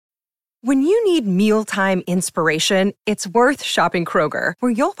When you need mealtime inspiration, it's worth shopping Kroger,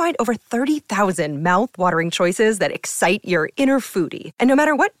 where you'll find over 30,000 mouth-watering choices that excite your inner foodie. And no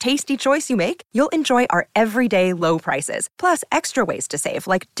matter what tasty choice you make, you'll enjoy our everyday low prices, plus extra ways to save,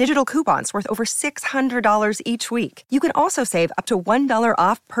 like digital coupons worth over $600 each week. You can also save up to $1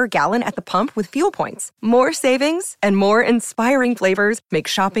 off per gallon at the pump with fuel points. More savings and more inspiring flavors make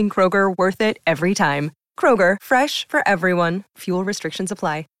shopping Kroger worth it every time. Kroger, fresh for everyone. Fuel restrictions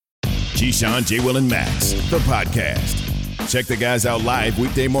apply. Keyshawn, J. Will, and Max, the podcast. Check the guys out live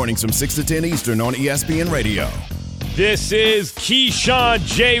weekday mornings from 6 to 10 Eastern on ESPN Radio. This is Keyshawn,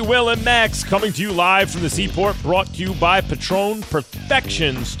 J. Will, and Max coming to you live from the Seaport, brought to you by Patron.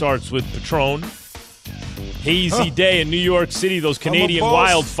 Perfection starts with Patron. Hazy day in New York City, those Canadian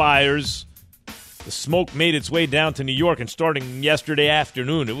wildfires. The smoke made its way down to New York, and starting yesterday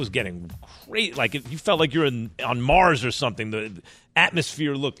afternoon, it was getting crazy. Like, you felt like you're on Mars or something. The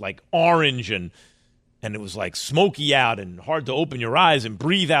atmosphere looked like orange, and it was like smoky out and hard to open your eyes and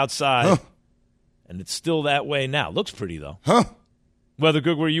breathe outside. Huh. And it's still that way now. Looks pretty, though. Huh? Weather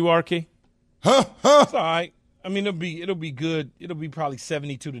good where you are, Key? Huh? It's all right. I mean, it'll be good. It'll be probably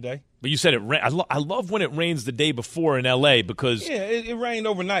 72 today. But you said it rained. I love when it rains the day before in L.A. because it rained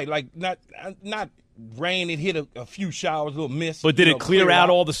overnight. Like not rain. It hit a few showers, a little mist. But did it clear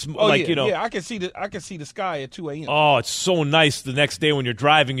out all the smoke? Oh, like, yeah. I can see the sky at 2 a.m. Oh, it's so nice. The next day when you're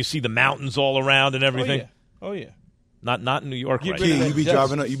driving, you see the mountains all around and everything. Oh yeah. Not in New York right Key, now. you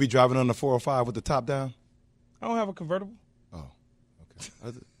be driving on the 405 with the top down? I don't have a convertible. Oh,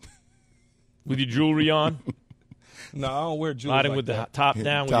 okay. With your jewelry on? No, I don't wear jewelry. Riding like with that. the top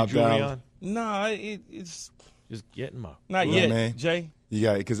down with Top your jewelry down. on? Nah, it's Just getting my. not Yeah, yet, man. Jay. You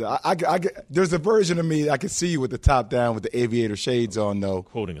got it, because I there's a version of me I can see you with the top down with the aviator shades on, though.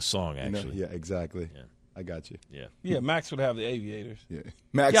 Quoting a song, You know? actually. Yeah, exactly. Yeah. I got you. Yeah. Yeah, Max would have the aviators. Yeah,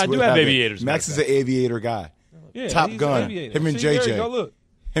 Max. Yeah, I do would have it. aviators, Max is matter an aviator guy. Yeah, Top he's Gun. an aviator. Him and See, there JJ. you go, look.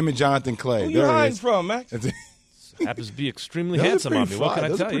 Him and Jonathan Clay. Who you there he hiding is. from, Max? Happens to be extremely Those are handsome on me. pretty What can fly. I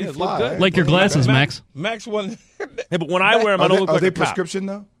Those are tell you? pretty It look fly. good. Like your glasses, Max. Max wasn't. Yeah, but when I wear them, I don't look Are like they a cop. prescription,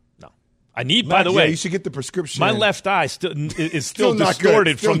 though? No. I need, by the Yeah, way, you should get the prescription. my left eye is still Still not good.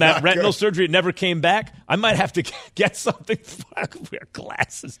 distorted Still from that not retinal good. surgery. It never came back. I might have to get something. I could wear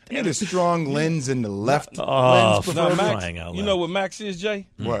glasses. You need a strong lens in the left Oh, lens. for No, Max, crying out you loud. know what Max is, Jay?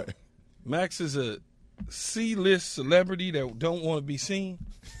 What? Max is a C-list celebrity that don't want to be seen,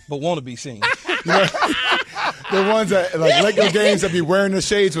 but want to be seen. The ones that like Lego games that be wearing the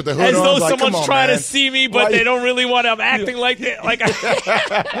shades with the hood As on. though like, someone's come on, trying man. to see me, but Why they you- don't really want to. I'm acting like that. Like,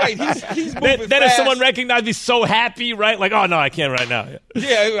 Wait, he's moving then if fast. someone recognized me, so happy, right? Like, oh no, I can't right now.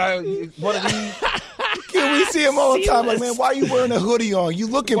 Yeah, one of these. Yeah, we see him all the time. Like, man, why are you wearing a hoodie on? You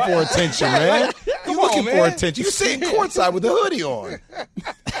looking for attention, man. You looking on, for man. attention. You sitting courtside with a hoodie on.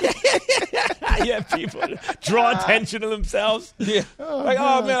 Yeah, people draw attention to themselves. Yeah.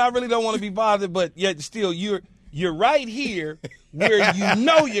 Oh man, I really don't want to be bothered, but yet still you're right here where you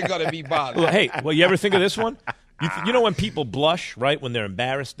know you're gonna be bothered. Well, hey, you ever think of this one? You know when people blush, right? When they're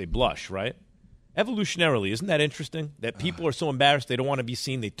embarrassed, they blush, right? Evolutionarily, isn't that interesting? That people are so embarrassed they don't want to be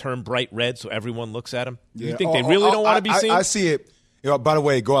seen, they turn bright red so everyone looks at them. You think they really don't want to be seen? I see it. You know, by the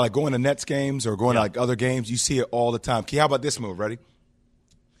way, going to Nets games or going to like other games, you see it all the time. Key, how about this move? Ready?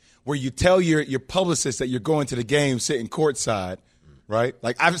 Where you tell your publicist that you're going to the game sitting courtside, right?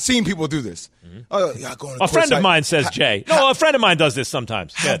 Like, I've seen people do this. Oh, yeah, going to A friend of courtside. mine says, Jay. No, a friend of mine does this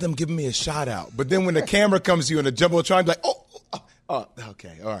sometimes. Have them giving me a shout out. But then when the camera comes to you in a jumbotron, be like, oh,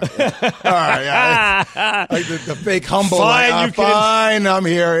 okay, all right. Yeah. All right, yeah. Like the fake humble. Fine, like, fine, I'm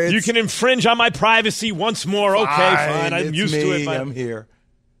here. You can infringe on my privacy once more. Okay, fine. I'm it's used me, to it. I'm here.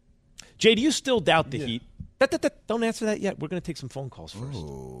 Jay, do you still doubt the Heat? Don't answer that yet. We're going to take some phone calls first.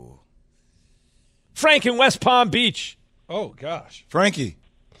 Ooh. Frank in West Palm Beach. Oh gosh. Frankie.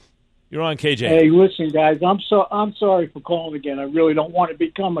 You're on KJ. Hey, listen, guys. I'm sorry for calling again. I really don't want to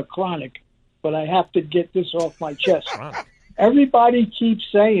become a chronic, but I have to get this off my chest. Everybody keeps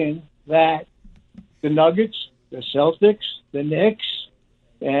saying that the Nuggets, the Celtics, the Knicks,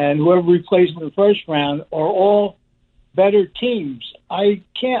 and whoever we plays in the first round are all better teams. I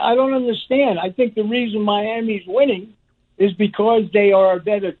don't understand. I think the reason Miami's winning is because they are a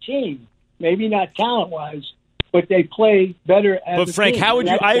better team. Maybe not talent-wise, but they play better as a team. But Frank, how would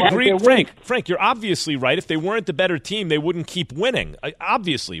you? That's I why agree, they're winning. Frank. You're obviously right. If they weren't the better team, they wouldn't keep winning.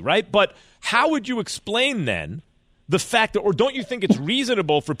 Obviously, right? But how would you explain then the fact that, or don't you think it's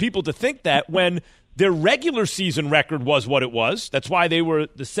reasonable for people to think that when their regular season record was what it was? That's why they were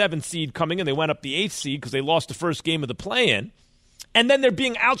the 7th seed coming in. They went up the 8th seed because they lost the first game of the play-in. And then they're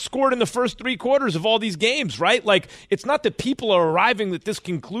being outscored in the first 3 quarters of all these games, right? Like, it's not that people are arriving at this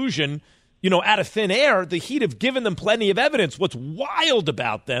conclusion, out of thin air. The Heat have given them plenty of evidence. What's wild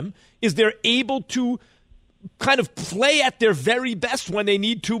about them is they're able to kind of play at their very best when they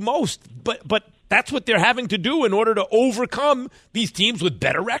need to most. But that's what they're having to do in order to overcome these teams with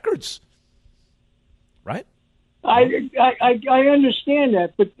better records, right? I understand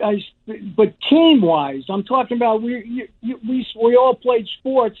that, but team wise, I'm talking about we all played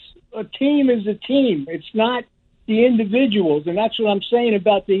sports. A team is a team. It's not the individuals, and that's what I'm saying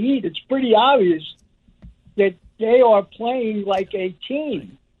about the Heat. It's pretty obvious that they are playing like a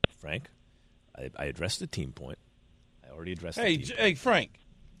team. Frank, I addressed the team point. I already addressed the team point. Hey, Frank,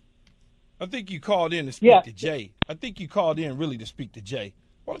 I think you called in to speak to Jay. I think you called in really to speak to Jay.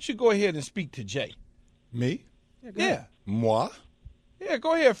 Why don't you go ahead and speak to Jay? Me? Yeah. Moi? Yeah,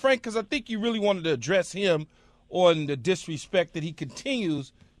 go ahead, Frank, because I think you really wanted to address him on the disrespect that he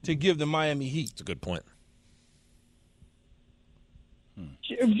continues to give the Miami Heat. It's a good point.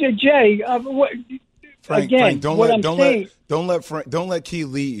 Jay, Frank, don't let Key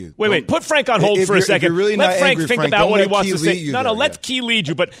lead you. Wait, put Frank on hold for a second. Really let Frank angry, think about what he wants to say. No, let Key lead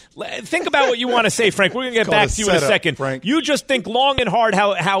you, but think about what you want to say, Frank. We're going to get back to you in a second. Frank. You just think long and hard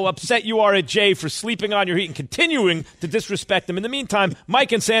how upset you are at Jay for sleeping on your Heat and continuing to disrespect him. In the meantime,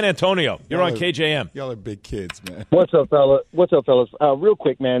 Mike in San Antonio, you're on KJM. Y'all are big kids, man. What's up, fellas? Real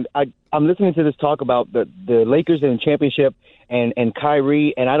quick, man. I'm listening to this talk about the Lakers and the championship and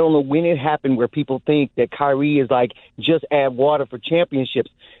Kyrie, and I don't know when it happened where people think that Kyrie is like just add water for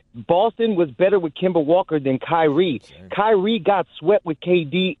championships. Boston was better with Kemba Walker than Kyrie. Kyrie got swept with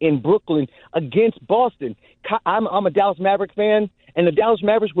KD in Brooklyn against Boston. I'm a Dallas Maverick fan, and the Dallas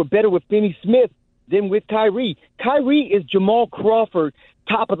Mavericks were better with Finney Smith than with Kyrie. Kyrie is Jamal Crawford,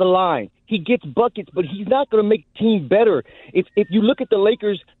 top of the line. He gets buckets, but he's not going to make the team better. If you look at the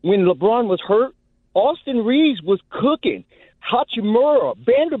Lakers when LeBron was hurt, Austin Reeves was cooking. Hachimura,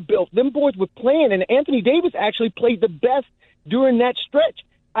 Vanderbilt, them boys were playing, and Anthony Davis actually played the best during that stretch.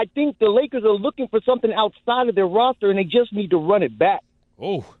 I think the Lakers are looking for something outside of their roster, and they just need to run it back.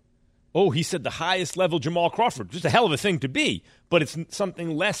 Oh, he said the highest level Jamal Crawford. Just a hell of a thing to be, but it's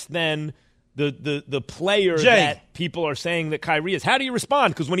something less than the player that people are saying that Kyrie is. How do you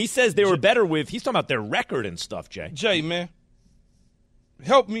respond? Because when he says they were better with, he's talking about their record and stuff, Jay. Jay, man,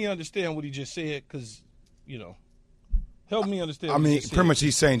 help me understand what he just said, because, help me understand. I mean, pretty much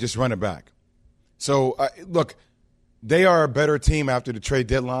he's saying just run it back. So, look, they are a better team after the trade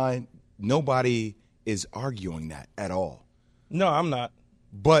deadline. Nobody is arguing that at all. No, I'm not.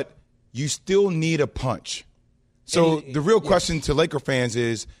 But you still need a punch. So the real question to Laker fans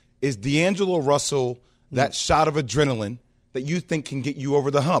is D'Angelo Russell that shot of adrenaline that you think can get you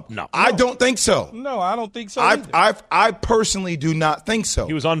over the hump? No. I don't think so. No, I don't think so either. I personally do not think so.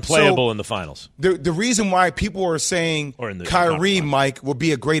 He was unplayable in the finals. The reason why people are saying Kyrie, Mike, will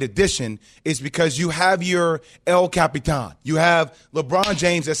be a great addition is because you have your El Capitan. You have LeBron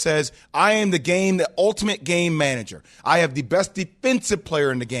James that says, I am the ultimate game manager. I have the best defensive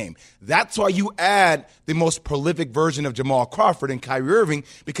player in the game. That's why you add the most prolific version of Jamal Crawford and Kyrie Irving,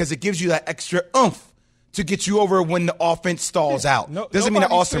 because it gives you that extra oomph to get you over when the offense stalls out. Doesn't mean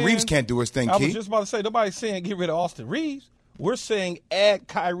that Austin Reeves can't do his thing, Keith. I was just about to say, nobody's saying get rid of Austin Reeves. We're saying add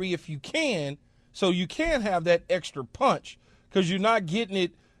Kyrie if you can, so you can have that extra punch, because you're not getting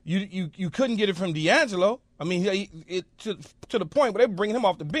it. You couldn't get it from D'Angelo. I mean, to the point where they were bringing him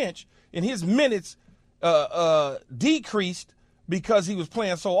off the bench, and his minutes decreased because he was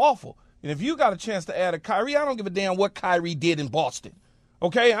playing so awful. And if you got a chance to add a Kyrie, I don't give a damn what Kyrie did in Boston.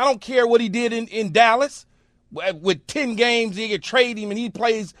 Okay, I don't care what he did in Dallas. With 10 games, they could trade him, and he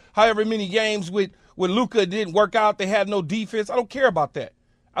plays however many games with Luka. It didn't work out. They had no defense. I don't care about that.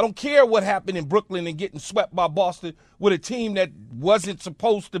 I don't care what happened in Brooklyn and getting swept by Boston with a team that wasn't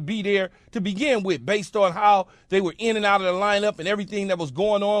supposed to be there to begin with, based on how they were in and out of the lineup and everything that was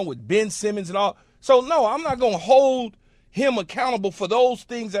going on with Ben Simmons and all. So, no, I'm not going to hold him accountable for those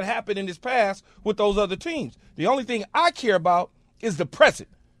things that happened in his past with those other teams. The only thing I care about is the present.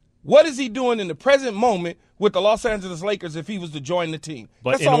 What is he doing in the present moment with the Los Angeles Lakers if he was to join the team?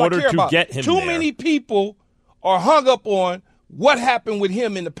 But that's in all order I care to about. get him Too there, many people are hung up on what happened with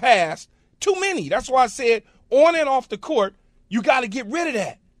him in the past. Too many. That's why I said on and off the court, you got to get rid of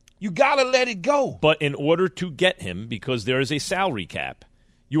that. You got to let it go. But in order to get him, because there is a salary cap,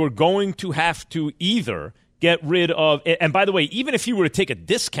 you are going to have to either get rid of – and by the way, even if you were to take a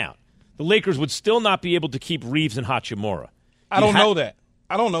discount, the Lakers would still not be able to keep Reeves and Hachimura. I don't know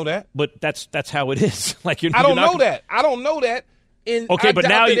that. But that's how it is. I don't know that. And okay, but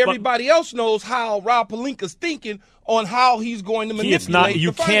now everybody else knows how Rob Pelinka's thinking on how he's going to manipulate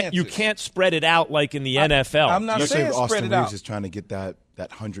the finances. You can't spread it out like in the NFL. I'm not saying spread it out. Reeves is trying to get that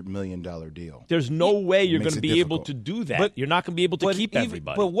 $100 million deal. There's no way you're going to be able to do that. But you're not going to be able to keep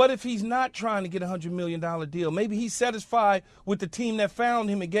everybody. But what if he's not trying to get a $100 million deal? Maybe he's satisfied with the team that found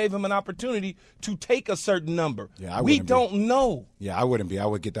him and gave him an opportunity to take a certain number. Yeah, we don't know. Yeah, I wouldn't be. I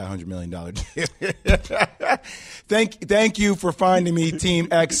would get that $100 million deal. Thank you for finding me, Team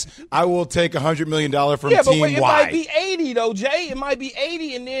X. I will take $100 million from Team Y. It might be 80, though, Jay. It might be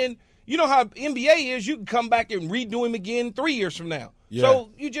 80, and then you know how NBA is. You can come back and redo him again 3 years from now. Yeah. So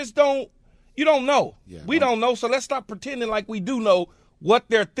you just don't know. Yeah, we don't know, so let's stop pretending like we do know what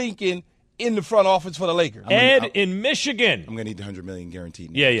they're thinking in the front office for the Lakers. Ed in Michigan. I'm going to need the $100 million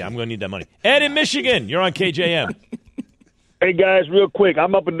guaranteed. Yeah, I'm going to need that money. Ed in Michigan, you're on KJM. Hey, guys, real quick.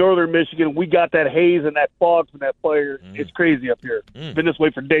 I'm up in northern Michigan. We got that haze and that fog from that player. It's crazy up here. It's been this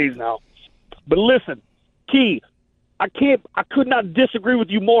way for days now. But listen, Key, I could not disagree with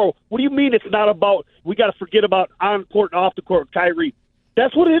you more. What do you mean it's not about we got to forget about on court and off the court, Kyrie?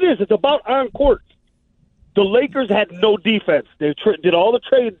 That's what it is. It's about on court. The Lakers had no defense. They did all the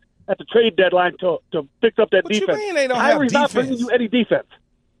trades at the trade deadline to fix up that defense. What you mean they don't Kyrie's have defense? not bringing you any defense.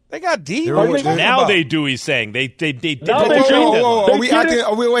 They got defense. Now they do. He's saying they did. Are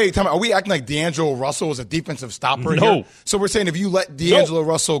we acting like D'Angelo Russell is a defensive stopper? No. Here? So we're saying if you let D'Angelo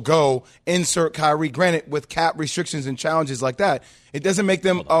Russell go, insert Kyrie. Granted, with cap restrictions and challenges like that, it doesn't make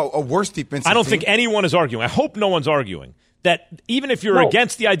them a worse defensive I don't team. think anyone is arguing. I hope no one's arguing that even if you're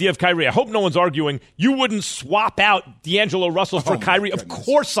against the idea of Kyrie, I hope no one's arguing you wouldn't swap out D'Angelo Russell for Kyrie. Of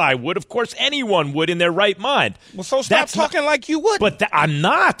course I would. Of course anyone would in their right mind. Well, so stop talking like you would. But I'm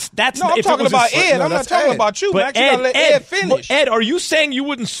not. I'm talking about Ed. I'm not talking about you, Max. You gotta let Ed finish. Ed, are you saying you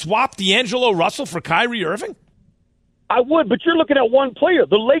wouldn't swap D'Angelo Russell for Kyrie Irving? I would, but you're looking at one player.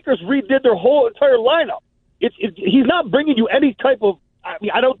 The Lakers redid their whole entire lineup. He's not bringing you any type of. I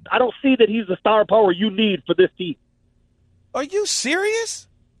mean, I don't see that he's the star power you need for this team. Are you serious?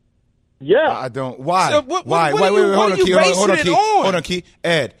 Yeah. I don't. Why? So why? Wait, Hold on, Key.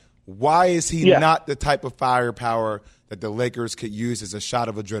 Ed, why is he not the type of firepower that the Lakers could use as a shot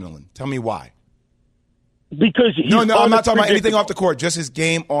of adrenaline? Tell me why. Because he's I'm not talking about anything off the court, just his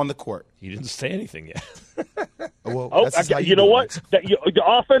game on the court. He didn't say anything yet. You know what?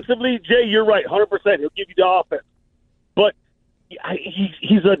 Offensively, Jay, you're right, 100%. He'll give you the offense, but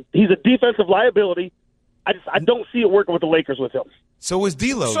he's a defensive liability. I don't see it working with the Lakers with him. So is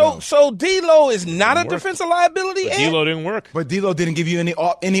D'Lo. So D'Lo is not a defensive liability. But D'Lo didn't work. But D'Lo didn't give you any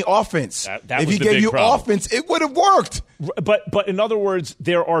offense. If he gave you offense, it would have worked. But in other words,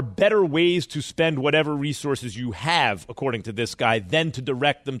 there are better ways to spend whatever resources you have, according to this guy, than to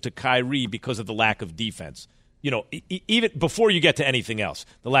direct them to Kyrie because of the lack of defense. You know, even before you get to anything else,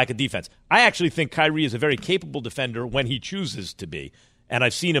 the lack of defense. I actually think Kyrie is a very capable defender when he chooses to be. And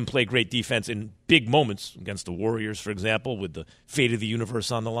I've seen him play great defense in big moments against the Warriors, for example, with the fate of the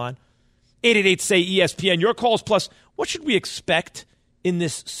universe on the line. 888-SAY-ESPN. Your calls plus what should we expect in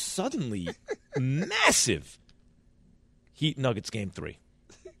this suddenly massive Heat Nuggets Game 3?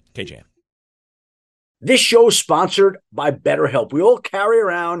 KJM. This show is sponsored by BetterHelp. We all carry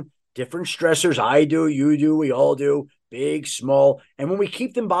around different stressors. I do, you do, we all do, big, small. And when we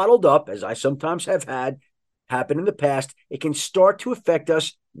keep them bottled up, as I sometimes have had happen in the past, it can start to affect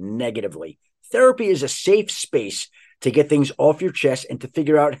us negatively. Therapy is a safe space to get things off your chest and to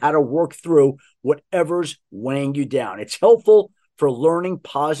figure out how to work through whatever's weighing you down. It's helpful for learning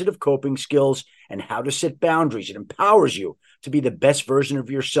positive coping skills and how to set boundaries. It empowers you to be the best version of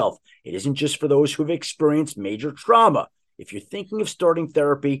yourself. It isn't just for those who have experienced major trauma. If you're thinking of starting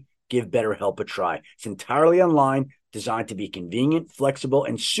therapy, give BetterHelp a try. It's entirely online, designed to be convenient, flexible,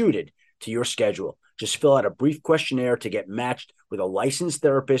 and suited to your schedule. Just fill out a brief questionnaire to get matched with a licensed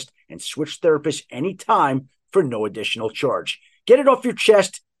therapist and switch therapists anytime for no additional charge. Get it off your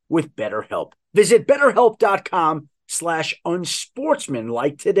chest with BetterHelp. Visit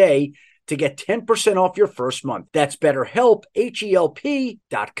BetterHelp.com/unsportsmanlike today to get 10% off your first month. That's BetterHelp,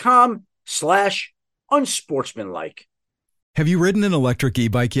 HELP.com/unsportsmanlike. Have you ridden an electric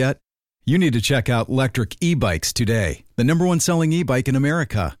e-bike yet? You need to check out Electric E-Bikes today, the #1 selling e-bike in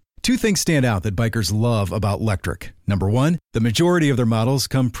America. Two things stand out that bikers love about Lectric. Number one, the majority of their models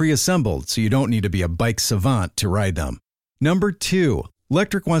come pre-assembled, so you don't need to be a bike savant to ride them. Number two,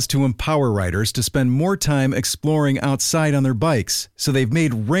 Lectric wants to empower riders to spend more time exploring outside on their bikes, so they've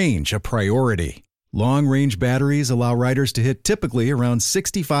made range a priority. Long-range batteries allow riders to hit typically around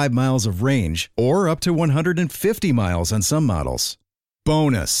 65 miles of range, or up to 150 miles on some models.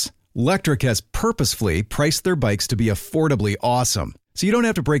 Bonus! Lectric has purposefully priced their bikes to be affordably awesome, so you don't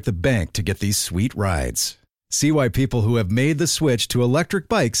have to break the bank to get these sweet rides. See why people who have made the switch to electric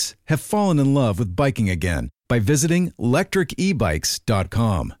bikes have fallen in love with biking again by visiting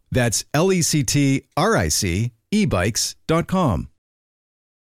lectricebikes.com. That's LECTRIC ebikes.com.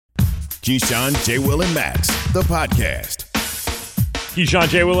 Keyshawn, J. Will, and Max, the podcast. Keyshawn,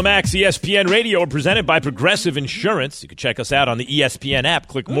 J. Will, and Max, ESPN Radio, presented by Progressive Insurance. You can check us out on the ESPN app.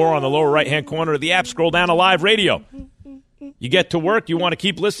 Click more on the lower right-hand corner of the app. Scroll down to live radio. You get to work, you want to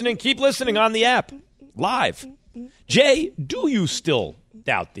keep listening on the app. Live. Jay, do you still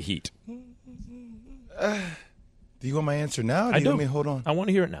doubt the Heat? Do you want my answer now? Or I do. Want me to hold on? I want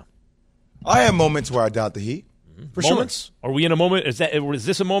to hear it now. I have moments where I doubt the Heat. For Moments? sure. Are we in a moment? Is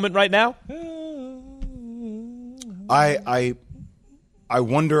this a moment right now? I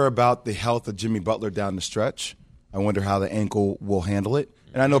wonder about the health of Jimmy Butler down the stretch. I wonder how the ankle will handle it.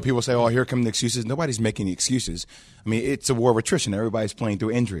 And I know people say, oh, here come the excuses. Nobody's making excuses. I mean, it's a war of attrition. Everybody's playing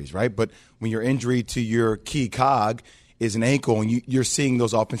through injuries, right? But when your injury to your key cog is an ankle and you're seeing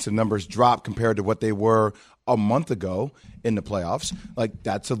those offensive numbers drop compared to what they were a month ago in the playoffs, like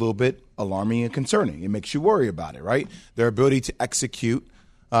that's a little bit alarming and concerning. It makes you worry about it, right? Their ability to execute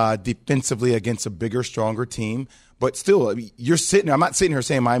defensively against a bigger, stronger team. But still, I mean, I'm not sitting here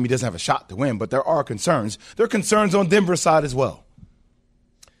saying Miami doesn't have a shot to win, but there are concerns. There are concerns on Denver's side as well.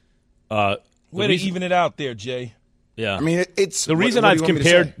 Way to even it out there, Jay. Yeah. I mean, it's the reason what I've do you want me to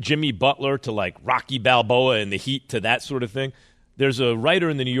compared say? Jimmy Butler to like Rocky Balboa and the Heat to that sort of thing. There's a writer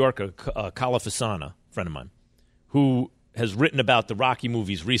in the New Yorker, Calafasana, a friend of mine, who has written about the Rocky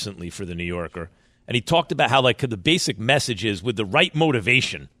movies recently for the New Yorker, and he talked about how like the basic message is with the right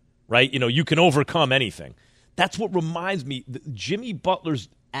motivation, right? You know, you can overcome anything. That's what reminds me, Jimmy Butler's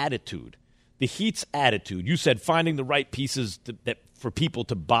attitude, the Heat's attitude. You said finding the right pieces for people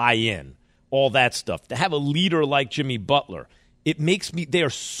to buy in, all that stuff. To have a leader like Jimmy Butler, they are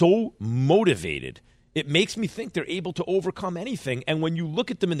so motivated. It makes me think they're able to overcome anything. And when you look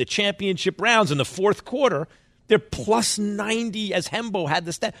at them in the championship rounds in the fourth quarter, they're plus 90, as Hembo had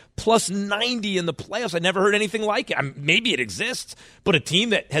the stat, plus 90 in the playoffs. I never heard anything like it. Maybe it exists, but a team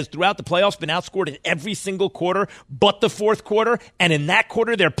that has throughout the playoffs been outscored in every single quarter but the fourth quarter, and in that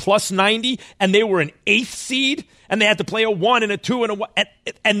quarter they're plus 90, and they were an 8th seed, and they had to play a 1 and a 2 and a 1,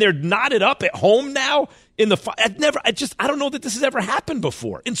 and they're knotted up at home now in the I don't know that this has ever happened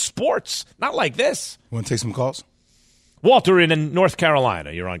before in sports. Not like this. Want to take some calls? Walter in North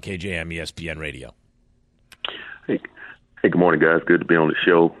Carolina. You're on KJM ESPN Radio. Hey, good morning, guys. Good to be on the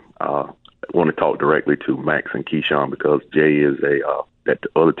show. I want to talk directly to Max and Keyshawn because Jay is that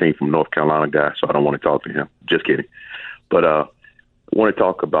other team from North Carolina guy, so I don't want to talk to him. Just kidding. But I want to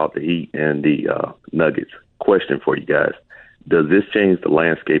talk about the Heat and the Nuggets. Question for you guys. Does this change the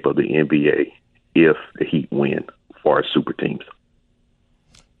landscape of the NBA if the Heat win for our super teams?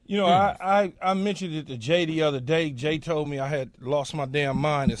 You know, I mentioned it to Jay the other day. Jay told me I had lost my damn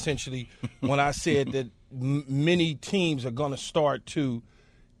mind, essentially, when I said that many teams are going to start to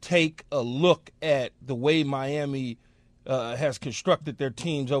take a look at the way Miami has constructed their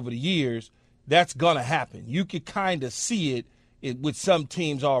teams over the years. That's going to happen. You could kind of see it with some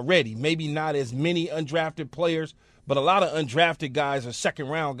teams already. Maybe not as many undrafted players, but a lot of undrafted guys or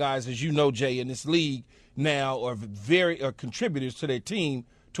second-round guys, as you know, Jay, in this league now are contributors to their team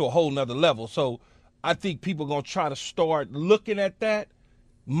to a whole nother level. So I think people are going to try to start looking at that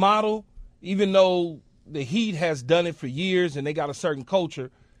model, even though the Heat has done it for years and they got a certain culture.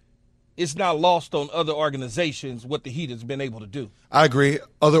 It's not lost on other organizations what the Heat has been able to do. I agree.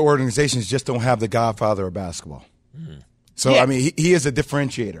 Other organizations just don't have the godfather of basketball. So, Yeah. I mean, he is a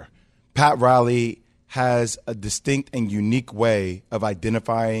differentiator. Pat Riley has a distinct and unique way of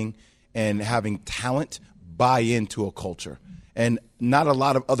identifying and having talent buy into a culture. And not a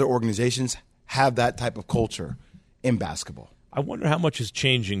lot of other organizations have that type of culture in basketball. I wonder how much is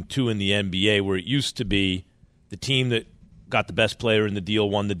changing, too, in the NBA, where it used to be the team that got the best player in the deal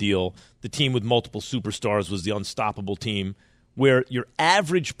won the deal. The team with multiple superstars was the unstoppable team, where your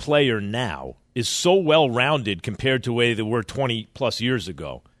average player now is so well-rounded compared to the way they were 20-plus years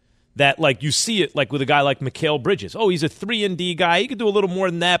ago that, like, you see it, like, with a guy like Mikal Bridges. Oh, he's a 3-and-D guy. He could do a little more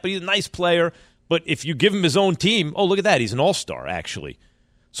than that, but he's a nice player. But if you give him his own team, oh, look at that. He's an all-star, actually.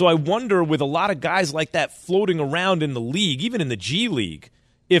 So I wonder, with a lot of guys like that floating around in the league, even in the G League,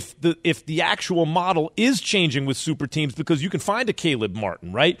 if the actual model is changing with super teams, because you can find a Caleb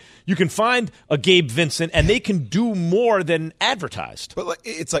Martin, right? You can find a Gabe Vincent, and they can do more than advertised. But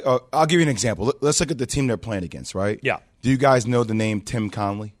it's like, I'll give you an example. Let's look at the team they're playing against, right? Yeah. Do you guys know the name Tim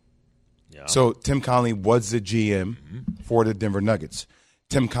Conley? Yeah. So Tim Conley was the GM for the Denver Nuggets.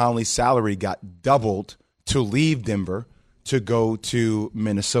 Tim Connelly's salary got doubled to leave Denver to go to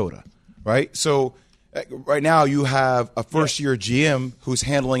Minnesota, right? So right now you have a first-year GM who's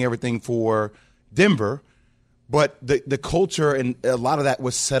handling everything for Denver, but the culture and a lot of that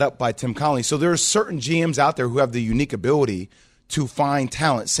was set up by Tim Connelly. So there are certain GMs out there who have the unique ability to find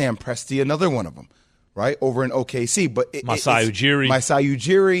talent. Sam Presti, another one of them, right, over in OKC. But Masai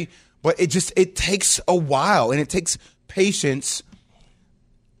Ujiri. But it takes a while, and it takes patience.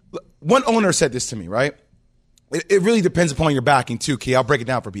 One owner said this to me, right? It really depends upon your backing too, Key. I'll break it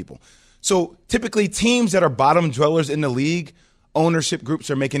down for people. So typically teams that are bottom dwellers in the league, ownership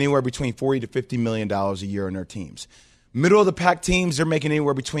groups are making anywhere between $40 to $50 million a year in their teams. Middle of the pack teams, they're making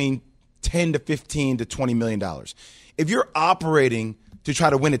anywhere between $10 to $15 to $20 million. If you're operating to try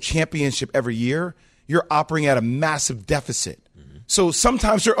to win a championship every year, you're operating at a massive deficit. Mm-hmm. So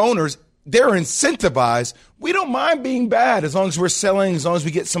sometimes your owners, they're incentivized. We don't mind being bad as long as we're selling, as long as we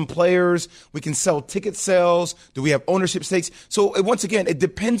get some players, we can sell ticket sales. Do we have ownership stakes? So once again, it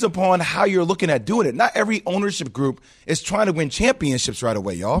depends upon how you're looking at doing it. Not every ownership group is trying to win championships right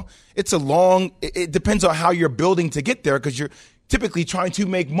away, y'all. It depends on how you're building to get there because you're typically trying to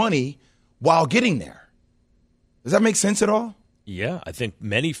make money while getting there. Does that make sense at all? Yeah, I think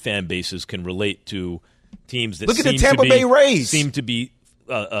many fan bases can relate to teams that look at the Tampa Bay Rays. Seem to be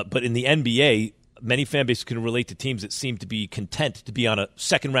but in the NBA, many fan bases can relate to teams that seem to be content to be on a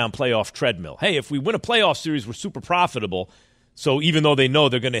second-round playoff treadmill. Hey, if we win a playoff series, we're super profitable. So even though they know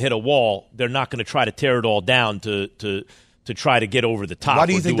they're going to hit a wall, they're not going to try to tear it all down to try to get over the top. Why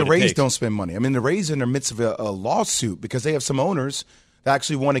do you think the Rays don't spend money? I mean, the Rays are in the midst of a lawsuit because they have some owners that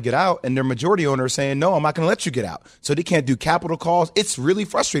actually want to get out, and their majority owner is saying, no, I'm not going to let you get out. So they can't do capital calls. It's really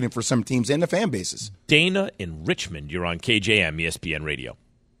frustrating for some teams and the fan bases. Dana in Richmond, you're on KJM, ESPN Radio.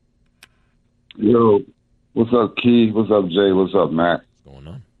 Yo, what's up, Key? What's up, Jay? What's up, Matt? What's going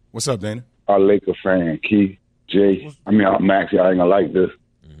on? What's up, Dana? Our Laker fan, Key, Jay. Max, y'all ain't gonna like this.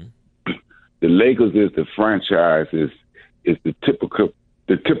 Mm-hmm. The Lakers is the franchise, is the typical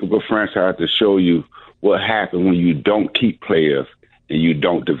franchise to show you what happens when you don't keep players and you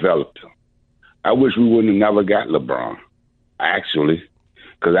don't develop them. I wish we wouldn't have never got LeBron, actually,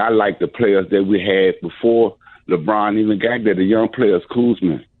 because I like the players that we had before LeBron even got there, the young players,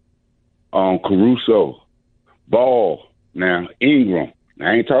 Kuzma, Caruso, Ball, now Ingram.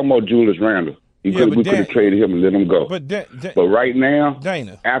 Now, I ain't talking about Julius Randle. We could have traded him and let him go. But right now,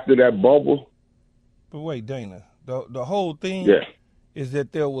 Dana, after that bubble. But wait, Dana, the whole thing is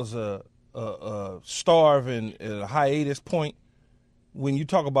that there was a starve and a hiatus point. When you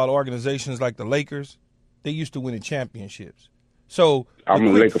talk about organizations like the Lakers, they used to win championships. So I'm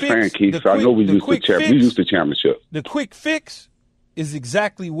a Laker fan, Keith, so I know we used to championship. The quick fix is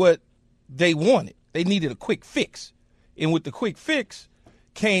exactly what they wanted. They needed a quick fix. And with the quick fix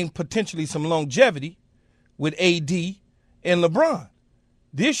came potentially some longevity with AD and LeBron.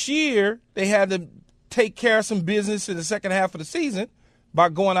 This year, they had to take care of some business in the second half of the season by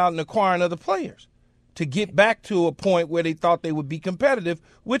going out and acquiring other players to get back to a point where they thought they would be competitive,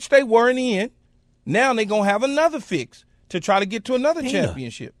 which they were in the end. Now they're going to have another fix to try to get to another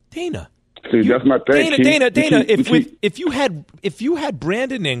championship. Dana. See, that's my thing. Dana. If you had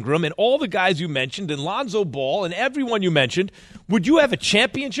Brandon Ingram and all the guys you mentioned and Lonzo Ball and everyone you mentioned, would you have a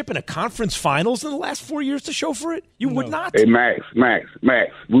championship and a conference finals in the last 4 years to show for it? You would not. Hey, Max,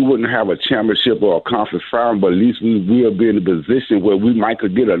 we wouldn't have a championship or a conference final, but at least we will be in a position where we might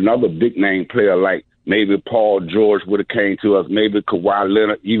could get another big name player like maybe Paul George would have came to us, maybe Kawhi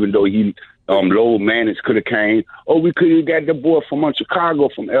Leonard, even though he low managed could have came, or we could have got the boy from Chicago,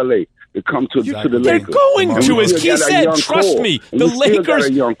 from L.A. to come to the Lakers. They're going to, as Key said. Trust me, the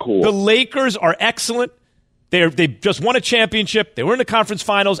Lakers are excellent. They just won a championship. They were in the conference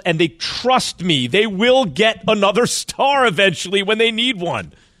finals, and they trust me. They will get another star eventually when they need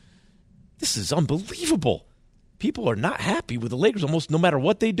one. This is unbelievable. People are not happy with the Lakers almost no matter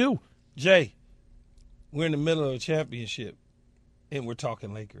what they do. Jay, we're in the middle of a championship, and we're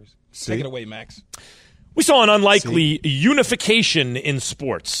talking Lakers. Take it away, Max. We saw an unlikely unification in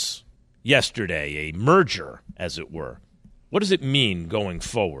sports yesterday, a merger, as it were. What does it mean going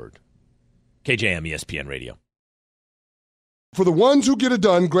forward? KJM, ESPN Radio. For the ones who get it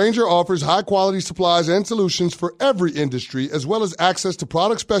done, Grainger offers high-quality supplies and solutions for every industry, as well as access to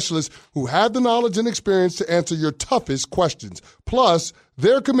product specialists who have the knowledge and experience to answer your toughest questions. Plus,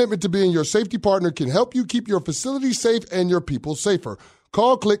 their commitment to being your safety partner can help you keep your facility safe and your people safer.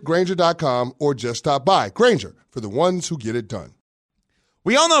 Call clickgrainger.com or just stop by. Grainger, for the ones who get it done.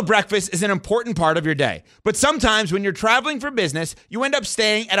 We all know breakfast is an important part of your day, but sometimes when you're traveling for business, you end up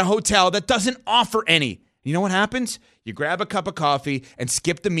staying at a hotel that doesn't offer any. You know what happens? You grab a cup of coffee and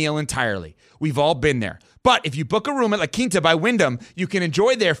skip the meal entirely. We've all been there. But if you book a room at La Quinta by Wyndham, you can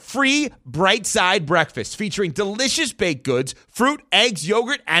enjoy their free Bright Side breakfast featuring delicious baked goods, fruit, eggs,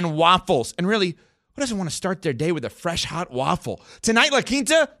 yogurt, and waffles. And really, who doesn't want to start their day with a fresh, hot waffle? Tonight, La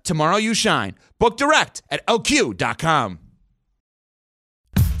Quinta, tomorrow you shine. Book direct at lq.com.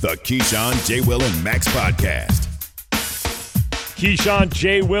 The Keyshawn, J. Will, and Max podcast. Keyshawn,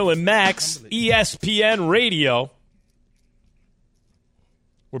 J. Will, and Max, ESPN Radio.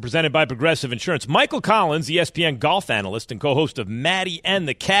 We're presented by Progressive Insurance. Michael Collins, ESPN golf analyst and co-host of Maddie and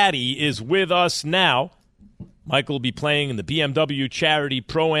the Caddy, is with us now. Michael will be playing in the BMW Charity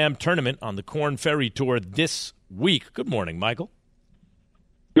Pro-Am Tournament on the Korn Ferry Tour this week. Good morning, Michael.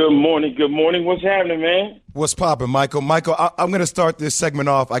 Good morning. Good morning. What's happening, man? What's popping, Michael? Michael, I'm going to start this segment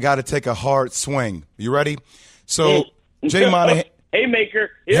off. I got to take a hard swing. You ready? So, Jay Monahan. Haymaker,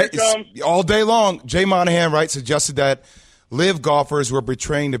 here it comes. All day long, Jay Monahan, right, suggested that live golfers were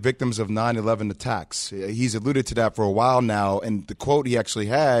betraying the victims of 9/11 attacks. He's alluded to that for a while now, and the quote he actually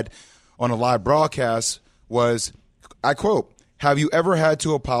had on a live broadcast was, I quote, "Have you ever had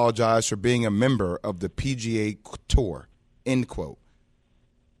to apologize for being a member of the PGA Tour?" End quote.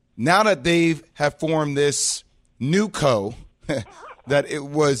 Now that they have formed this new that it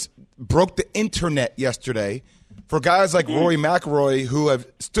was broke the internet yesterday for guys like Rory McIlroy who have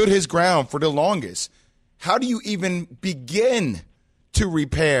stood his ground for the longest. How do you even begin to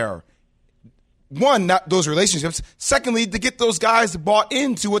repair, one, not those relationships, secondly, to get those guys bought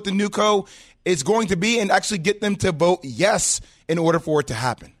into what the new is going to be and actually get them to vote yes in order for it to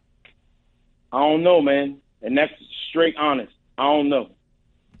happen? I don't know, man. And that's straight honest. I don't know.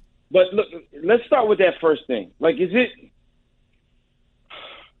 But look, let's start with that first thing. Like,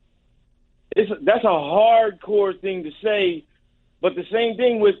 that's a hardcore thing to say, but the same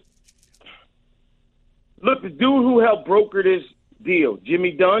thing with, look, the dude who helped broker this deal,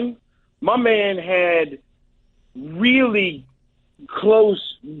 Jimmy Dunn, my man had really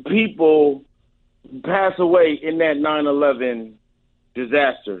close people pass away in that 9/11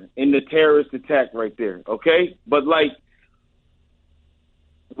 disaster, in the terrorist attack right there, okay? But, like,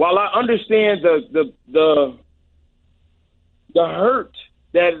 while I understand the hurt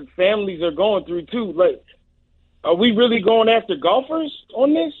that families are going through too, like, are we really going after golfers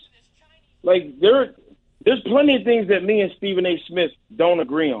on this? Like, there's plenty of things that me and Stephen A. Smith don't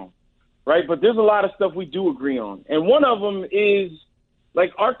agree on, right? But there's a lot of stuff we do agree on. And one of them is,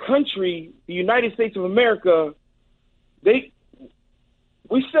 like, our country, the United States of America, we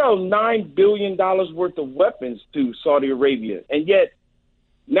sell $9 billion worth of weapons to Saudi Arabia. And yet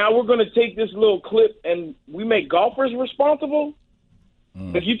now we're going to take this little clip and we make golfers responsible?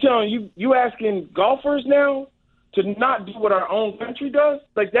 If you asking golfers now to not do what our own country does,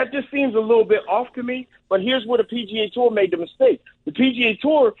 like, that just seems a little bit off to me. But here's where the PGA Tour made the mistake. The PGA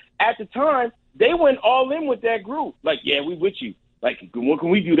Tour, at the time, they went all in with that group. Like, yeah, we with you. Like, what can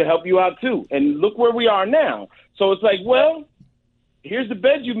we do to help you out too? And look where we are now. So it's like, well, here's the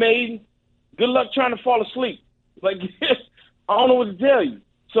bed you made. Good luck trying to fall asleep. Like, I don't know what to tell you.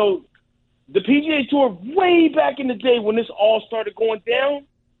 So the PGA Tour, way back in the day when this all started going down,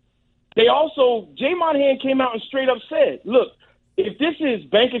 Jay Monahan came out and straight up said, look, if this is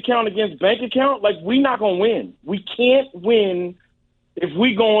bank account against bank account, like, we're not going to win. We can't win if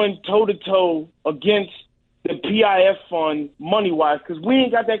we going toe-to-toe against the PIF fund money-wise, because we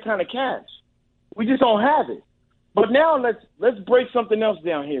ain't got that kind of cash. We just don't have it. But now let's break something else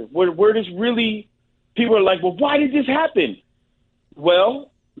down here, where this really, people are like, well, why did this happen?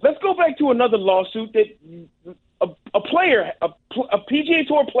 Well, let's go back to another lawsuit that a PGA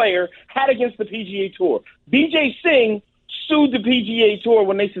Tour player had against the PGA Tour. BJ Singh sued the PGA Tour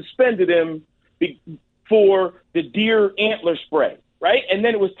when they suspended him for the deer antler spray, right? And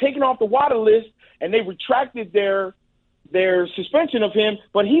then it was taken off the water list, and they retracted their suspension of him.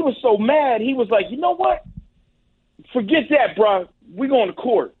 But he was so mad, he was like, you know what? Forget that, bro. We're going to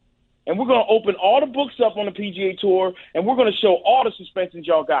court. And we're going to open all the books up on the PGA Tour, and we're going to show all the suspensions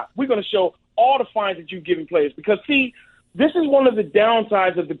y'all got. We're going to show all the fines that you've given players. Because, see, this is one of the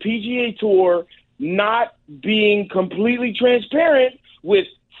downsides of the PGA Tour not being completely transparent with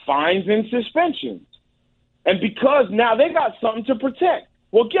fines and suspensions. And because now they got something to protect.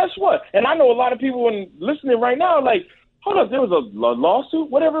 Well, guess what? And I know a lot of people listening right now are like, hold up, there was a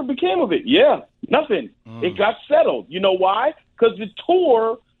lawsuit? Whatever became of it? Yeah, nothing. It got settled. You know why? Because the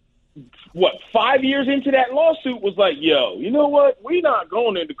tour – 5 years into that lawsuit was like, yo, you know what? We're not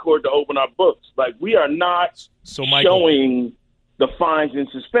going into court to open our books. Like, we are not showing the fines and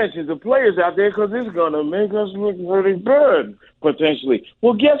suspensions of players out there because it's going to make us look really bad, potentially.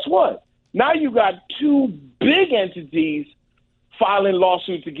 Well, guess what? Now you got two big entities filing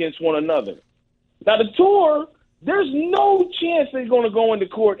lawsuits against one another. Now the tour, there's no chance they're going to go into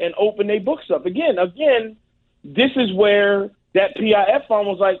court and open their books up. Again, this is where that PIF firm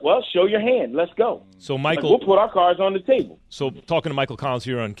was like, well, show your hand. Let's go. So, Michael, we'll put our cards on the table. So, talking to Michael Collins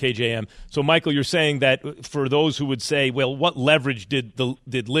here on KJM. So, Michael, you're saying that for those who would say, well, what leverage did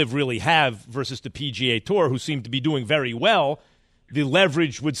LIV really have versus the PGA Tour, who seemed to be doing very well, the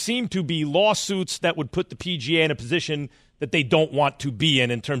leverage would seem to be lawsuits that would put the PGA in a position that they don't want to be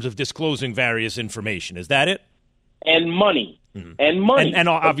in terms of disclosing various information. Is that it? And money. Mm-hmm. And money. And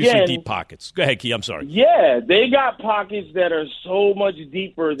obviously Again, deep pockets. Go ahead, Key. I'm sorry. Yeah, they got pockets that are so much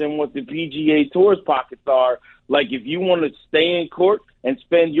deeper than what the PGA Tour's pockets are. Like, if you want to stay in court and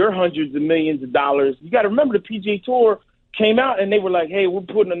spend your hundreds of millions of dollars, you got to remember the PGA Tour came out and they were like, hey, we're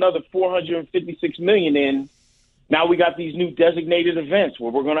putting another $456 million in. Now we got these new designated events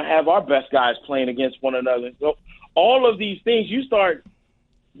where we're going to have our best guys playing against one another. So all of these things, you start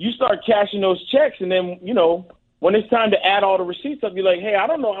cashing those checks, and then, when it's time to add all the receipts up, you're like, hey, I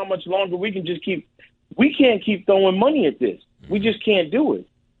don't know how much longer we can we can't keep throwing money at this. We just can't do it.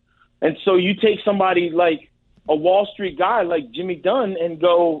 And so you take somebody like a Wall Street guy like Jimmy Dunn and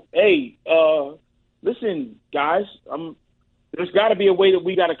go, hey, listen, guys, there's got to be a way that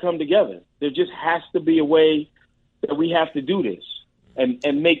we got to come together. There just has to be a way that we have to do this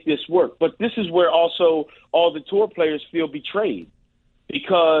and make this work. But this is where also all the tour players feel betrayed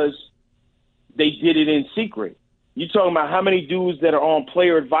because they did it in secret. You're talking about how many dudes that are on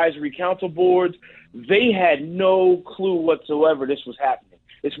player advisory council boards, they had no clue whatsoever this was happening.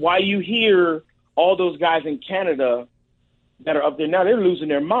 It's why you hear all those guys in Canada that are up there now, they're losing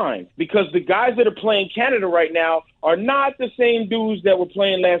their minds because the guys that are playing Canada right now are not the same dudes that were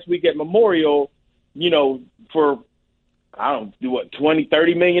playing last week at Memorial, for, I don't know, $20,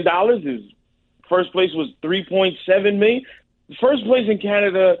 $30 million. His first place was $3.7 million. First place in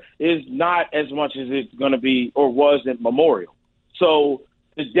Canada is not as much as it's going to be or was at Memorial. So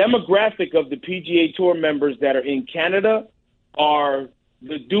the demographic of the PGA Tour members that are in Canada are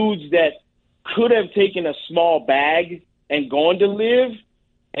the dudes that could have taken a small bag and gone to LIV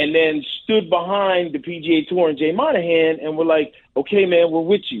and then stood behind the PGA Tour and Jay Monahan and were like, okay, man, we're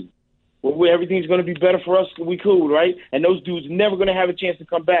with you. Everything's going to be better for us. We cool, right? And those dudes never going to have a chance to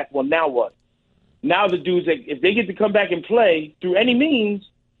come back. Well, now what? Now the dudes, that if they get to come back and play through any means,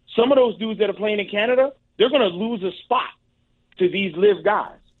 some of those dudes that are playing in Canada, they're going to lose a spot to these LIV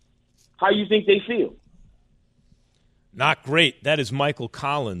guys. How you think they feel? Not great. That is Michael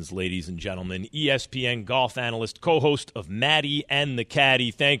Collins, ladies and gentlemen, ESPN golf analyst, co-host of Maddie and the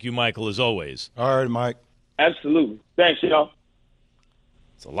Caddy. Thank you, Michael, as always. All right, Mike. Absolutely. Thanks, y'all.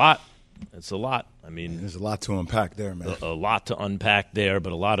 It's a lot. It's a lot. I mean, there's a lot to unpack there, man. A lot to unpack there,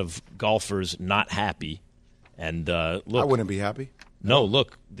 but a lot of golfers not happy. And look, I wouldn't be happy. No,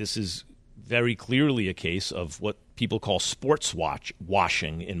 look, this is very clearly a case of what people call sports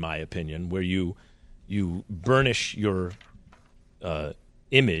washing, in my opinion, where you burnish your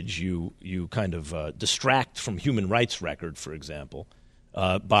image, you kind of distract from human rights record, for example,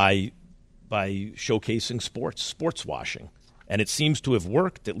 by showcasing sports washing. And it seems to have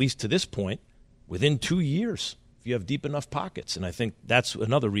worked, at least to this point, within 2 years, if you have deep enough pockets. And I think that's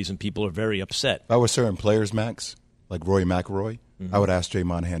another reason people are very upset. If I were certain players, Max, like Rory McIlroy, I would ask Jay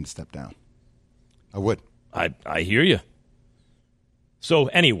Monahan to step down. I would. I hear you. So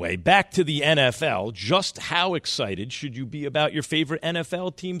anyway, back to the NFL. Just how excited should you be about your favorite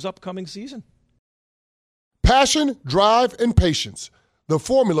NFL team's upcoming season? Passion, drive, and patience. The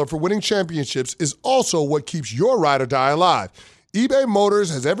formula for winning championships is also what keeps your ride or die alive. eBay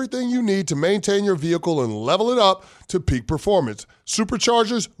Motors has everything you need to maintain your vehicle and level it up to peak performance.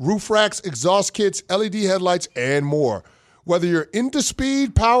 Superchargers, roof racks, exhaust kits, LED headlights, and more. Whether you're into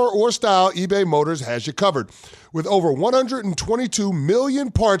speed, power, or style, eBay Motors has you covered. With over 122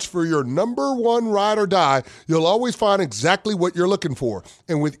 million parts for your number one ride or die, you'll always find exactly what you're looking for.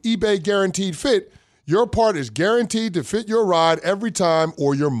 And with eBay Guaranteed Fit, your part is guaranteed to fit your ride every time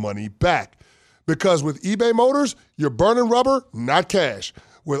or your money back. Because with eBay Motors, you're burning rubber, not cash.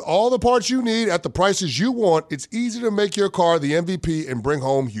 With all the parts you need at the prices you want, it's easy to make your car the MVP and bring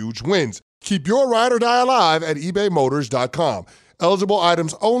home huge wins. Keep your ride or die alive at ebaymotors.com. Eligible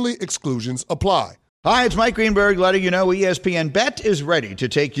items only. Exclusions apply. Hi, it's Mike Greenberg letting you know ESPN Bet is ready to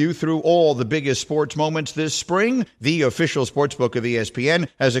take you through all the biggest sports moments this spring. The official sportsbook of ESPN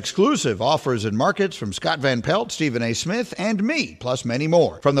has exclusive offers and markets from Scott Van Pelt, Stephen A. Smith, and me, plus many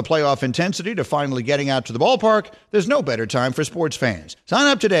more. From the playoff intensity to finally getting out to the ballpark, there's no better time for sports fans. Sign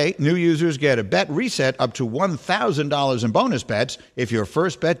up today. New users get a bet reset up to $1,000 in bonus bets if your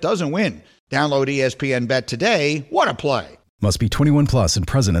first bet doesn't win. Download ESPN Bet today. What a play. Must be 21 plus and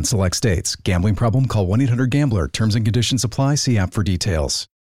present in select states. Gambling problem? Call 1-800-GAMBLER. Terms and conditions apply. See app for details.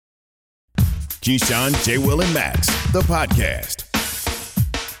 Keyshawn, J. Will, and Max, the podcast.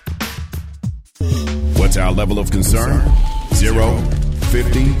 What's our level of concern? 0,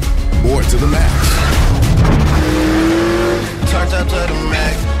 50, or to the max? Turn up to the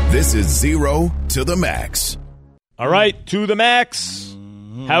max. This is 0 to the max. All right, to the max.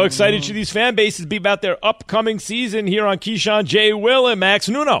 How excited should these fan bases be about their upcoming season here on Keyshawn, J. Will, and Max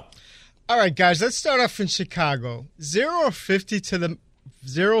Nuno? All right, guys, let's start off in Chicago. 0 or 50 to the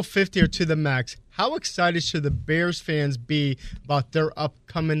 0, 50 or to the max. How excited should the Bears fans be about their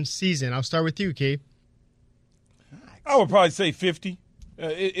upcoming season? I'll start with you, Key. I would probably say 50.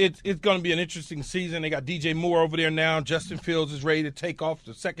 It's going to be an interesting season. They got DJ Moore over there now. Justin Fields is ready to take off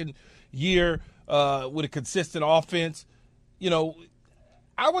the second year with a consistent offense. You know,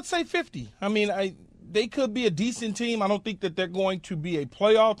 I would say 50. I mean, they could be a decent team. I don't think that they're going to be a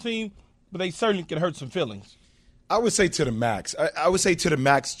playoff team, but they certainly can hurt some feelings. I would say to the max. I would say to the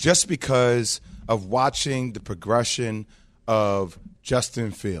max just because of watching the progression of Justin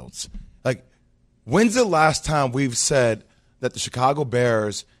Fields. Like, when's the last time we've said that the Chicago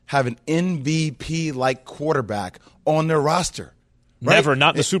Bears have an MVP-like quarterback on their roster? Right? Never,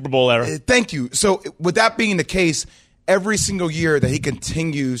 not in the Super Bowl era. Thank you. So with that being the case, every single year that he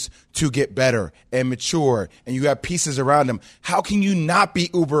continues to get better and mature and you have pieces around him, how can you not be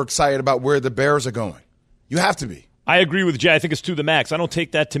uber excited about where the Bears are going? You have to be. I agree with Jay. I think it's to the max. I don't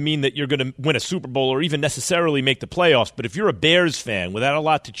take that to mean that you're going to win a Super Bowl or even necessarily make the playoffs. But if you're a Bears fan without a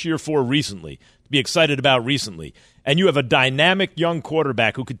lot to cheer for recently, to be excited about recently, and you have a dynamic young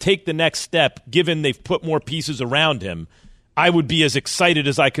quarterback who could take the next step given they've put more pieces around him, I would be as excited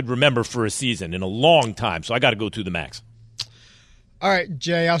as I could remember for a season in a long time. So I got to go to the max. All right,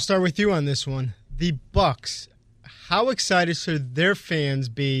 Jay, I'll start with you on this one. The Bucs, how excited should their fans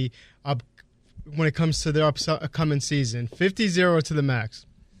be when it comes to their upcoming season? 50-0 to the max.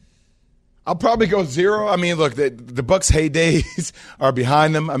 I'll probably go 0. I mean, look, the Bucs' heydays are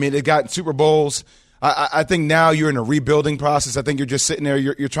behind them. I mean, they got Super Bowls. I think now you're in a rebuilding process. I think you're just sitting there.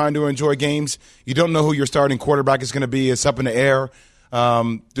 You're trying to enjoy games. You don't know who your starting quarterback is going to be. It's up in the air.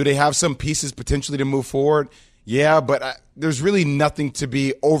 Do they have some pieces potentially to move forward? Yeah, but there's really nothing to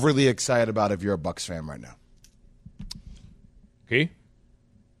be overly excited about if you're a Bucs fan right now. Okay.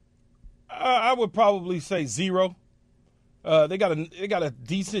 I would probably say 0. They got a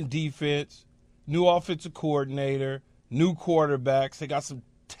decent defense, new offensive coordinator, new quarterbacks. They got some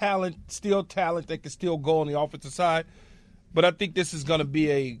talent that can still go on the offensive side. But I think this is going to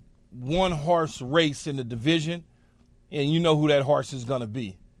be a one-horse race in the division, and you know who that horse is going to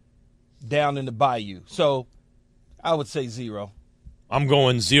be down in the bayou. So I would say 0. I'm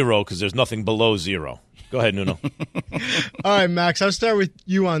going 0 because there's nothing below 0. Go ahead, Nuno. All right, Max, I'll start with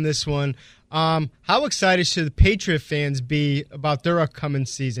you on this one. How excited should the Patriot fans be about their upcoming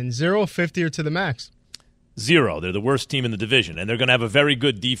season? 0, 50, or to the max? 0. They're the worst team in the division, and they're going to have a very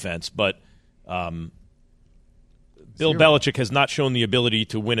good defense, but Bill Belichick has not shown the ability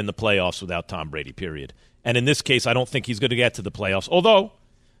to win in the playoffs without Tom Brady, period. And in this case, I don't think he's going to get to the playoffs. Although,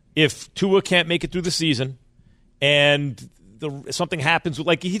 if Tua can't make it through the season and something happens,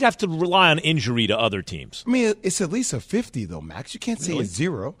 like he'd have to rely on injury to other teams. I mean, it's at least a 50, though, Max. You can't say it's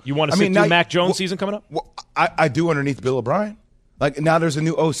 0. You want to see through Mac Jones' season coming up? Well, I do underneath Bill O'Brien. Like, now there's a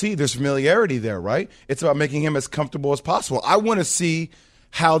new OC. There's familiarity there, right? It's about making him as comfortable as possible. I want to see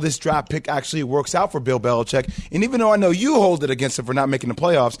how this draft pick actually works out for Bill Belichick. And even though I know you hold it against him for not making the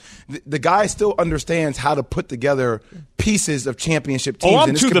playoffs, the guy still understands how to put together pieces of championship teams. Oh,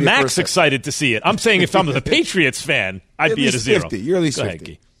 I'm to the max excited to see it. I'm saying if I'm the Patriots fan, I'd be at a 0. 50. You're at least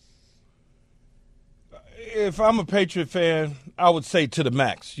 50. If I'm a Patriot fan, I would say to the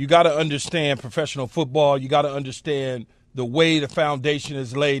max. You got to understand professional football. You got to understand the way the foundation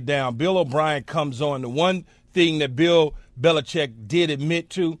is laid down. Bill O'Brien comes on. The one thing that Bill Belichick did admit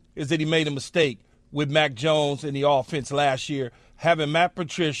to is that he made a mistake with Mac Jones in the offense last year. Having Matt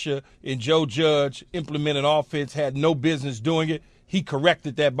Patricia and Joe Judge implement an offense, had no business doing it. He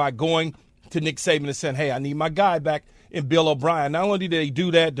corrected that by going to Nick Saban and saying, hey, I need my guy back in Bill O'Brien. Not only did he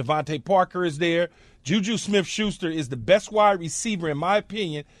do that, Devontae Parker is there. Juju Smith-Schuster is the best wide receiver, in my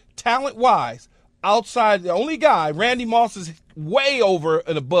opinion, talent-wise, outside, the only guy, Randy Moss is way over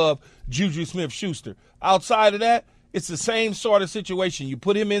and above Juju Smith-Schuster. Outside of that, it's the same sort of situation. You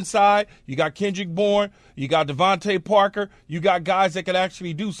put him inside, you got Kendrick Bourne, you got Devontae Parker, you got guys that could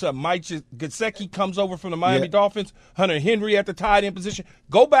actually do something. Mike Gesicki comes over from the Miami Dolphins, Hunter Henry at the tight end position.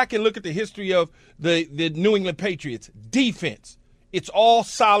 Go back and look at the history of the New England Patriots. Defense. It's all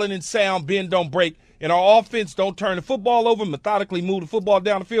solid and sound, bend, don't break. And our offense don't turn the football over, methodically move the football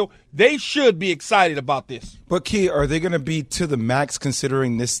down the field. They should be excited about this. But, Key, are they going to be to the max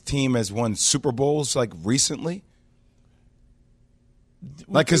considering this team has won Super Bowls, like, recently?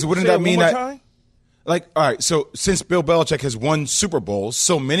 Like, because wouldn't that mean that – like, all right, so since Bill Belichick has won Super Bowls,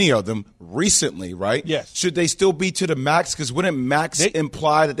 so many of them recently, right? Yes. Should they still be to the max? Because wouldn't max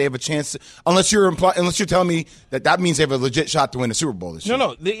imply that they have a chance to – unless you're telling me that means they have a legit shot to win the Super Bowl this year.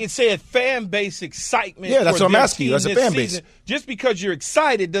 No, it said fan base excitement. Yeah, that's what I'm asking you. As a fan base. Just because you're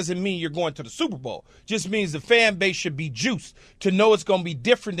excited doesn't mean you're going to the Super Bowl. Just means the fan base should be juiced to know it's going to be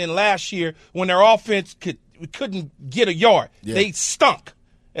different than last year when their offense couldn't get a yard. Yeah. They stunk,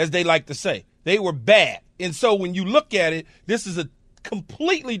 as they like to say. They were bad. And so when you look at it, this is a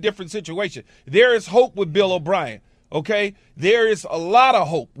completely different situation. There is hope with Bill O'Brien, okay? There is a lot of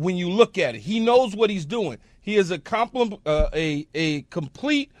hope when you look at it. He knows what he's doing. He is a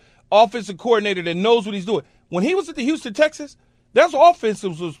complete offensive coordinator that knows what he's doing. When he was at the Houston Texans, their offense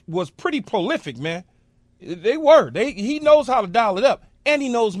was pretty prolific, man. They were. He knows how to dial it up, and he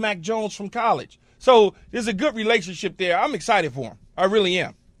knows Mac Jones from college. So there's a good relationship there. I'm excited for him. I really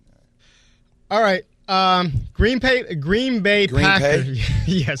am. All right. Green Bay Packers.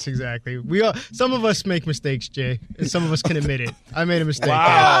 Yes, exactly. Some of us make mistakes, Jay, and some of us can admit it. I made a mistake.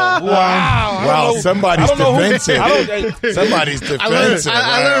 Wow. Somebody's defensive. Somebody's defensive.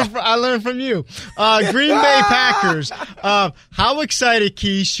 I learned from you. Green Bay Packers. How excited,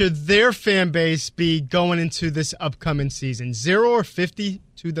 Key, should their fan base be going into this upcoming season? 0 or 50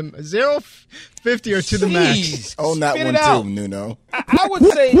 to the 0-50 or to the max? Oh, that one too, Nuno. I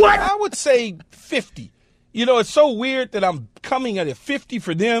would say 50. You know, it's so weird that I'm coming at a 50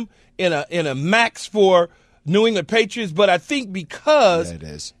 for them in a max for New England Patriots, but I think because it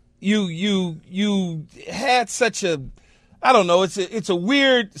is. You had such a, I don't know, it's a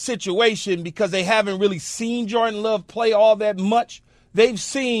weird situation because they haven't really seen Jordan Love play all that much. They've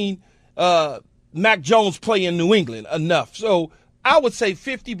seen Mac Jones play in New England enough. So I would say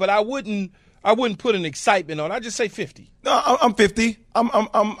 50, but I wouldn't put an excitement on it. I'd just say 50. No, I'm 50. I'm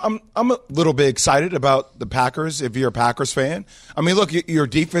a little bit excited about the Packers if you're a Packers fan. I mean, look, your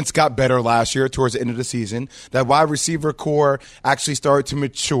defense got better last year towards the end of the season. That wide receiver core actually started to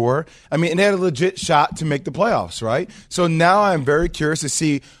mature. I mean, and they had a legit shot to make the playoffs, right? So now I'm very curious to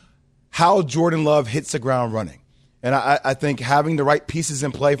see how Jordan Love hits the ground running. And I think having the right pieces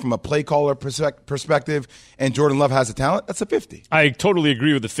in play from a play caller perspective and Jordan Love has the talent, that's a 50. I totally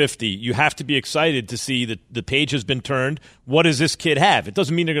agree with the 50. You have to be excited to see that the page has been turned. What does this kid have? It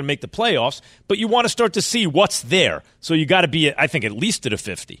doesn't mean they're going to make the playoffs, but you want to start to see what's there. So you got to be, I think, at least at a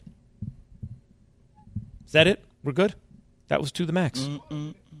 50. Is that it? We're good? That was to the max.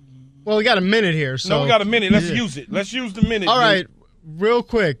 Well, we got a minute here. So. No, we got a minute. Let's use it. Let's use the minute. All right. Real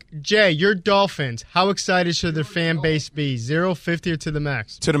quick, Jay, your Dolphins, how excited should their fan base be? 0-50 or to the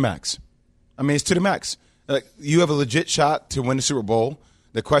max? To the max. I mean, it's to the max. You have a legit shot to win the Super Bowl.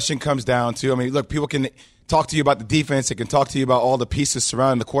 The question comes down to, I mean, look, people can talk to you about the defense. They can talk to you about all the pieces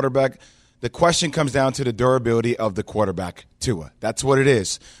surrounding the quarterback. The question comes down to the durability of the quarterback, Tua. That's what it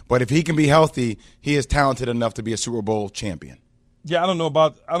is. But if he can be healthy, he is talented enough to be a Super Bowl champion. Yeah, I don't know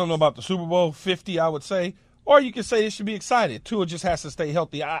about the Super Bowl 50, I would say. Or you could say they should be excited. Tua just has to stay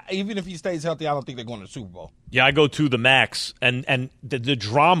healthy. Even if he stays healthy, I don't think they're going to the Super Bowl. Yeah, I go to the max. And the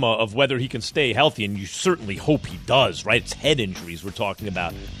drama of whether he can stay healthy, and you certainly hope he does, right? It's head injuries we're talking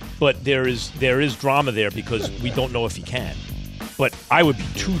about. But there is drama there because we don't know if he can. But I would be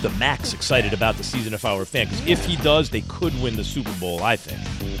to the max excited about the season if I were a fan. Because if he does, they could win the Super Bowl, I think.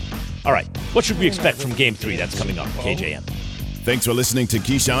 All right, what should we expect from Game 3 that's coming up, KJM? Thanks for listening to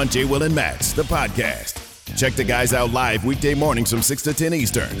Keyshawn, J. Will, and Max, the podcast. Check the guys out live weekday mornings from 6 to 10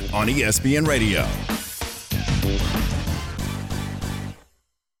 Eastern on ESPN Radio.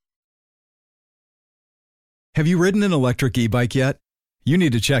 Have you ridden an electric e-bike yet? You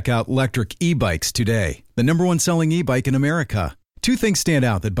need to check out Electric E-Bikes today, the #1 selling e-bike in America. Two things stand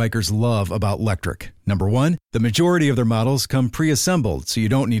out that bikers love about Electric. Number one, the majority of their models come pre-assembled, so you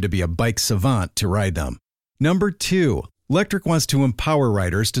don't need to be a bike savant to ride them. Number two, Electric wants to empower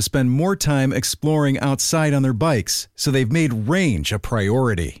riders to spend more time exploring outside on their bikes, so they've made range a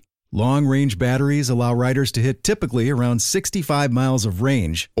priority. Long-range batteries allow riders to hit typically around 65 miles of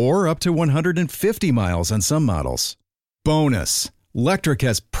range or up to 150 miles on some models. Bonus, Lectric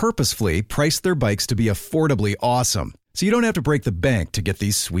has purposefully priced their bikes to be affordably awesome, so you don't have to break the bank to get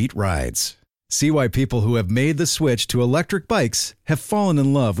these sweet rides. See why people who have made the switch to electric bikes have fallen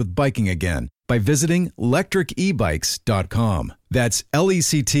in love with biking again by visiting lectricebikes.com. That's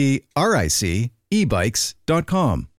LECTRIC ebikes.com.